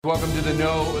Welcome to the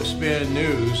No Spin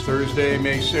News, Thursday,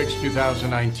 May 6,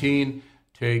 2019.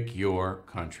 Take your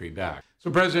country back.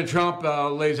 So President Trump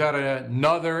lays out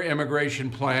another immigration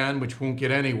plan which won't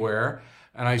get anywhere.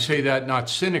 And I say that not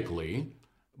cynically,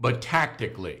 but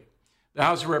tactically. The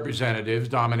House of Representatives,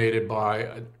 dominated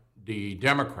by the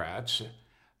Democrats,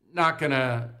 not going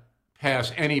to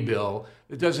pass any bill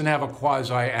that doesn't have a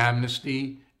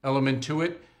quasi-amnesty element to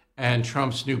it, and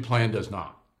Trump's new plan does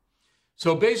not.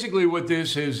 So basically what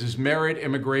this is merit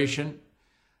immigration.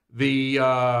 The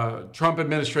Trump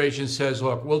administration says,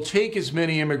 look, we'll take as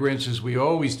many immigrants as we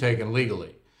always taken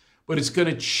legally, but it's going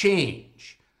to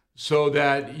change so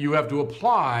that you have to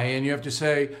apply and you have to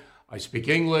say, I speak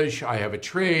English, I have a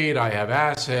trade, I have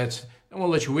assets, and we'll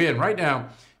let you in. Right now,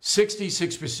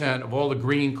 66% of all the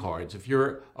green cards, if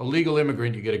you're a legal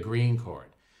immigrant, you get a green card,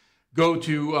 go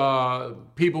to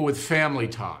people with family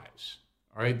ties.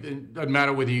 All right, it doesn't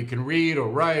matter whether you can read or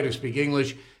write or speak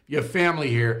English. If you have family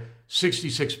here,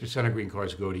 66% of green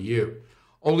cards go to you.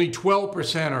 Only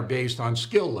 12% are based on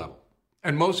skill level,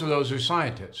 and most of those are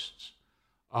scientists,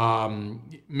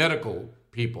 medical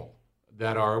people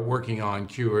that are working on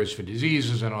cures for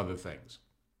diseases and other things.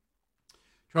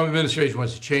 Trump administration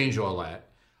wants to change all that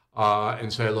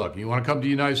and say, look, you want to come to the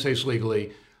United States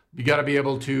legally, you got to be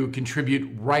able to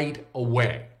contribute right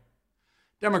away.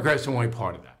 Democrats don't want any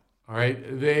part of that. All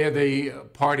right, they're the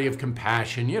party of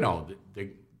compassion, you know,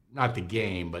 not the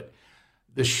game, but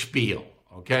the spiel,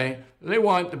 okay? They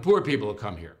want the poor people to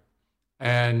come here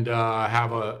and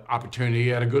have an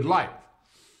opportunity at a good life.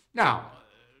 Now,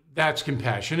 that's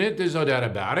compassionate, there's no doubt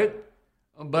about it,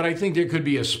 but I think there could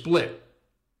be a split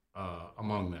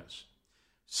among this.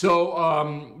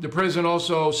 So the president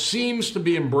also seems to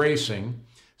be embracing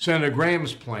Senator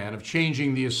Graham's plan of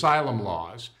changing the asylum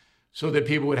laws so that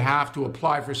people would have to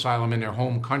apply for asylum in their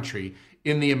home country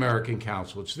in the American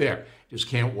consulate there. Just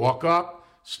can't walk up,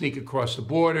 sneak across the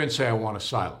border, and say, I want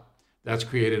asylum. That's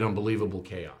created unbelievable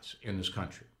chaos in this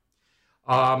country.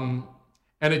 And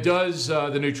it does,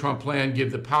 the new Trump plan,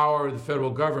 give the power of the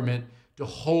federal government to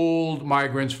hold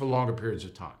migrants for longer periods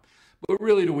of time. But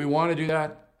really, do we want to do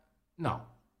that? No,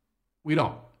 we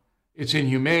don't. It's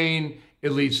inhumane.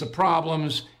 It leads to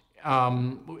problems.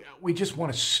 We just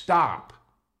want to stop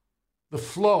the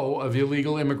flow of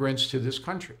illegal immigrants to this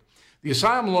country. The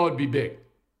asylum law would be big.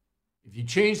 If you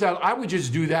change that, I would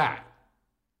just do that.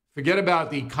 Forget about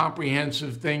the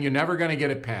comprehensive thing. You're never going to get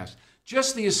it passed.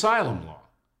 Just the asylum law.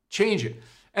 Change it.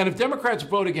 And if Democrats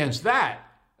vote against that,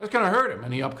 that's going to hurt them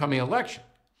in the upcoming election.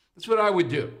 That's what I would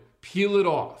do. Peel it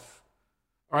off.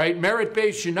 All right?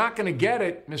 Merit-based, you're not going to get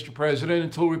it, Mr. President,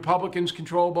 until Republicans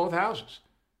control both houses.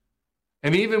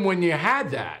 And even when you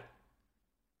had that,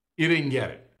 you didn't get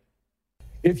it.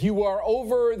 If you are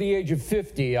over the age of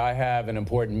 50, I have an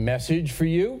important message for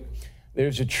you.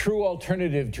 There's a true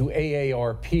alternative to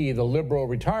AARP, the liberal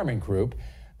retirement group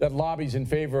that lobbies in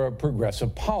favor of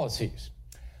progressive policies.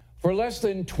 For less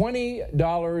than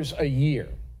 $20 a year,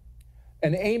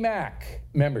 an AMAC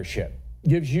membership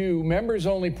gives you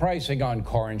members-only pricing on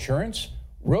car insurance,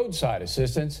 roadside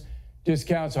assistance,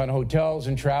 discounts on hotels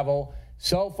and travel,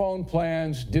 cell phone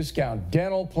plans, discount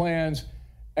dental plans,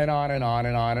 and on and on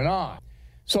and on and on.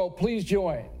 So please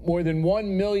join more than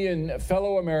 1 million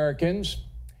fellow Americans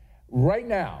right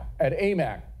now at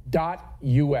amac.us.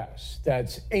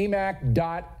 That's amac.us.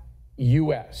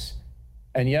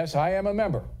 And yes, I am a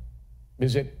member.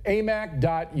 Visit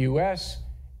amac.us,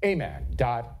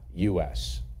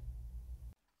 amac.us.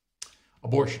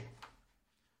 Abortion.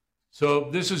 So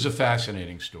this is a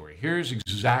fascinating story. Here's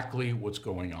exactly what's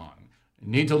going on. You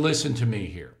need to listen to me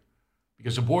here,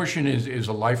 because abortion is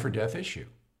a life or death issue.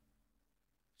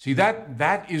 See,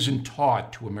 that isn't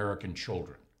taught to American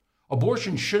children.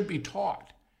 Abortion should be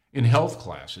taught in health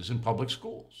classes in public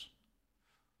schools,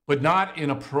 but not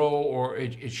in a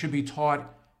it should be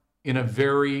taught in a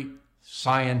very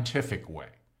scientific way.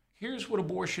 Here's what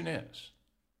abortion is.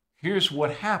 Here's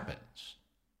what happens,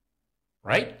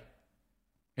 right?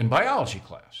 In biology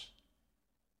class.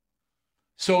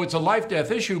 So it's a life-death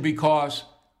issue because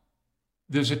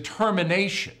there's a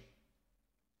termination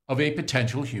of a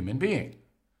potential human being.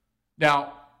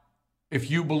 Now, if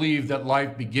you believe that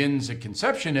life begins at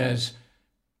conception, as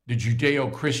the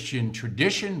Judeo-Christian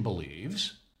tradition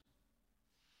believes,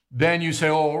 then you say,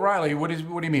 oh, O'Reilly, what do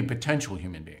you mean potential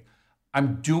human being?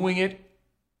 I'm doing it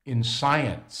in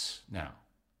science now.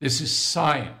 This is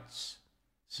science.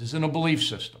 This isn't a belief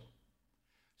system.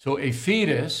 So a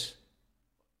fetus,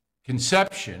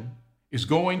 conception, is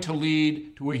going to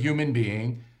lead to a human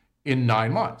being in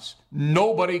 9 months.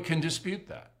 Nobody can dispute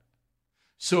that.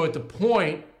 So at the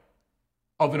point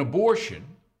of an abortion,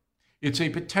 It's a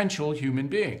potential human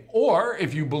being. Or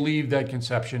if you believe that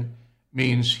conception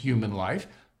means human life,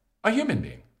 a human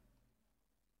being.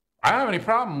 I don't have any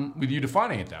problem with you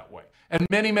defining it that way. And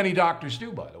many, many doctors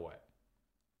do, by the way.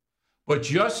 But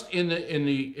just in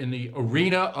the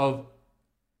arena of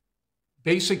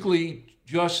basically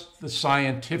just the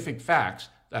scientific facts,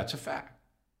 that's a fact.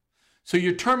 So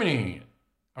you're terminating it,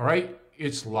 all right?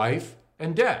 It's life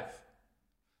and death.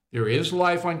 There is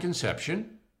life on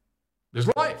conception. There's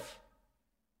life.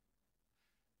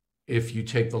 If you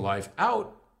take the life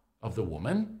out of the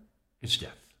woman, it's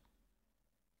death.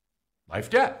 Life,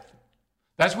 death.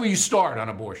 That's where you start on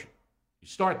abortion. You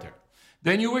start there.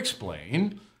 Then you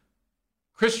explain,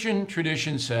 Christian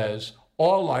tradition says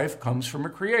all life comes from a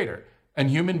creator, and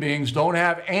human beings don't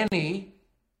have any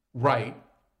right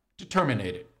to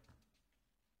terminate it.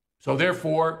 So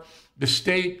therefore, the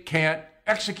state can't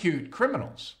execute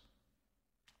criminals.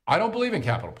 I don't believe in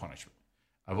capital punishment.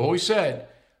 I've always said,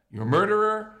 you're a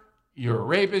murderer, you're a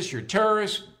rapist, you're a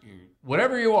terrorist,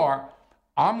 whatever you are,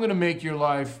 I'm going to make your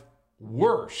life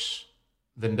worse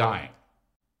than dying.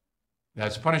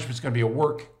 That's punishment's going to be a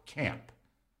work camp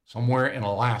somewhere in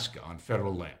Alaska on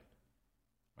federal land.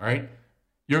 All right?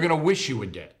 You're going to wish you were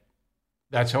dead.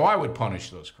 That's how I would punish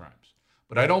those crimes.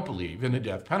 But I don't believe in the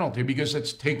death penalty because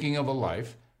it's taking of a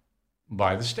life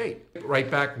by the state. Right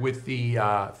back with the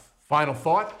final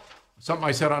thought, something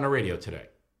I said on the radio today.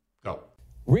 Go.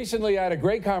 Recently, I had a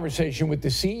great conversation with the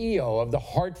CEO of the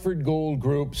Hartford Gold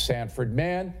Group, Sanford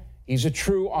Mann. He's a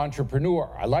true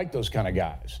entrepreneur. I like those kind of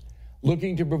guys.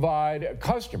 Looking to provide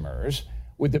customers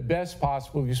with the best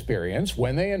possible experience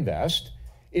when they invest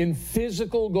in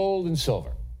physical gold and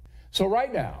silver. So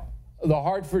right now, the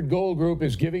Hartford Gold Group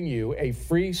is giving you a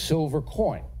free silver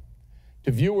coin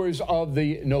to viewers of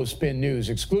the No Spin News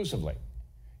exclusively.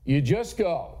 You just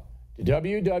go to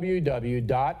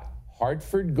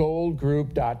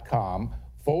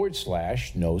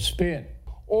www.hartfordgoldgroup.com/no spin.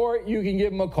 Or you can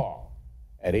give them a call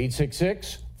at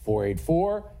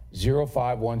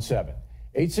 866-484-0517.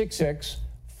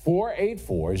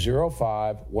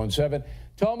 866-484-0517.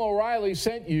 Tell them O'Reilly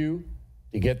sent you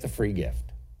to get the free gift.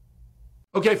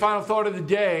 Okay, final thought of the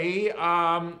day.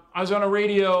 I was on a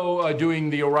radio doing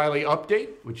the O'Reilly update,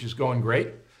 which is going great.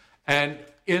 And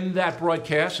in that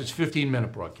broadcast, it's a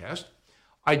 15-minute broadcast,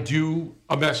 I do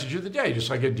a message of the day, just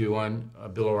like I do on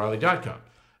BillO'Reilly.com.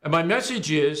 And my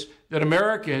message is that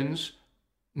Americans,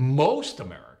 most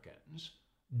Americans,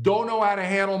 don't know how to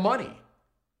handle money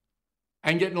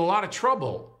and get in a lot of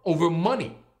trouble over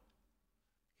money.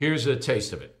 Here's a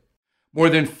taste of it. More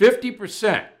than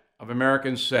 50% of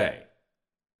Americans say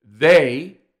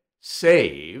they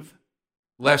save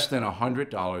less than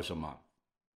 $100 a month.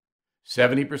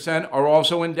 70% are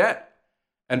also in debt.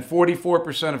 And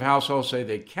 44% of households say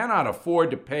they cannot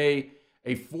afford to pay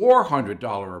a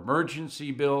 $400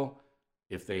 emergency bill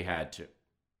if they had to.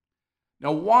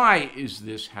 Now, why is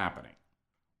this happening?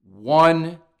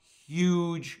 One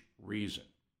huge reason.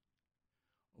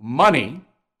 Money,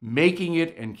 making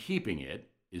it and keeping it,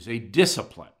 is a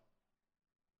discipline.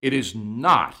 It is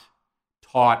not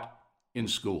taught in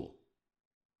school.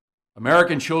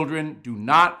 American children do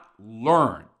not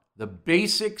learn the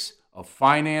basics of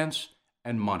finance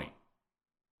and money.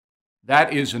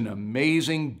 That is an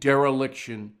amazing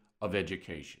dereliction of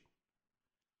education.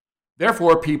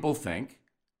 Therefore, people think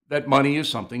that money is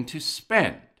something to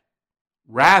spend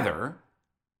rather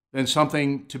than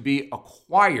something to be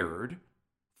acquired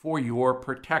for your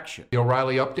protection. The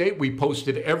O'Reilly Update, we post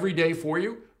it every day for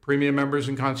you. Premium members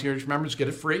and concierge members get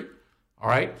it free. All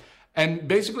right? And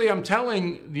basically, I'm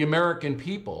telling the American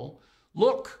people,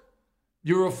 look,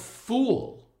 you're a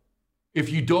fool if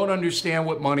you don't understand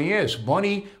what money is.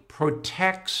 Money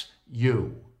protects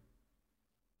you.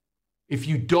 If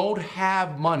you don't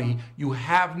have money, you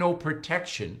have no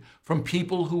protection from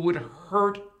people who would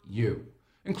hurt you,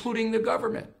 including the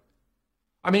government.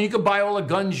 I mean, you can buy all the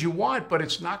guns you want, but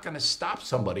it's not going to stop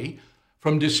somebody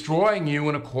from destroying you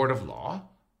in a court of law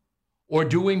or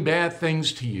doing bad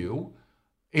things to you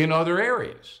in other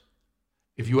areas.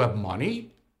 If you have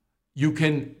money, you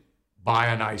can buy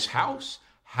a nice house,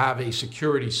 have a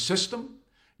security system.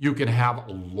 You can have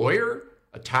a lawyer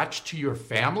attached to your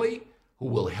family who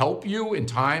will help you in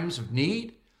times of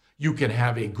need. You can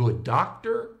have a good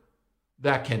doctor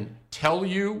that can tell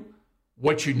you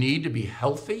what you need to be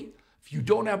healthy. If you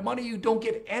don't have money, you don't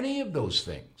get any of those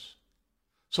things.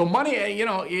 So money,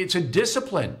 it's a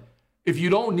discipline. If you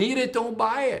don't need it, don't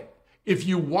buy it. If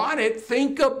you want it,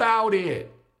 think about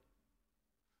it.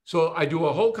 So I do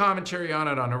a whole commentary on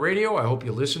it on the radio. I hope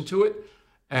you listen to it.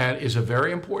 And it's a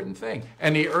very important thing.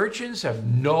 And the urchins have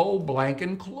no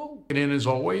blanking clue. And as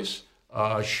always,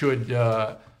 Should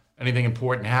anything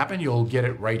important happen, you'll get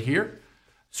it right here.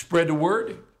 Spread the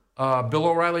word.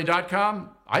 BillO'Reilly.com.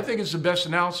 I think it's the best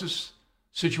analysis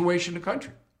situation in the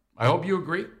country. I hope you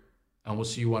agree, and we'll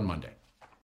see you on Monday.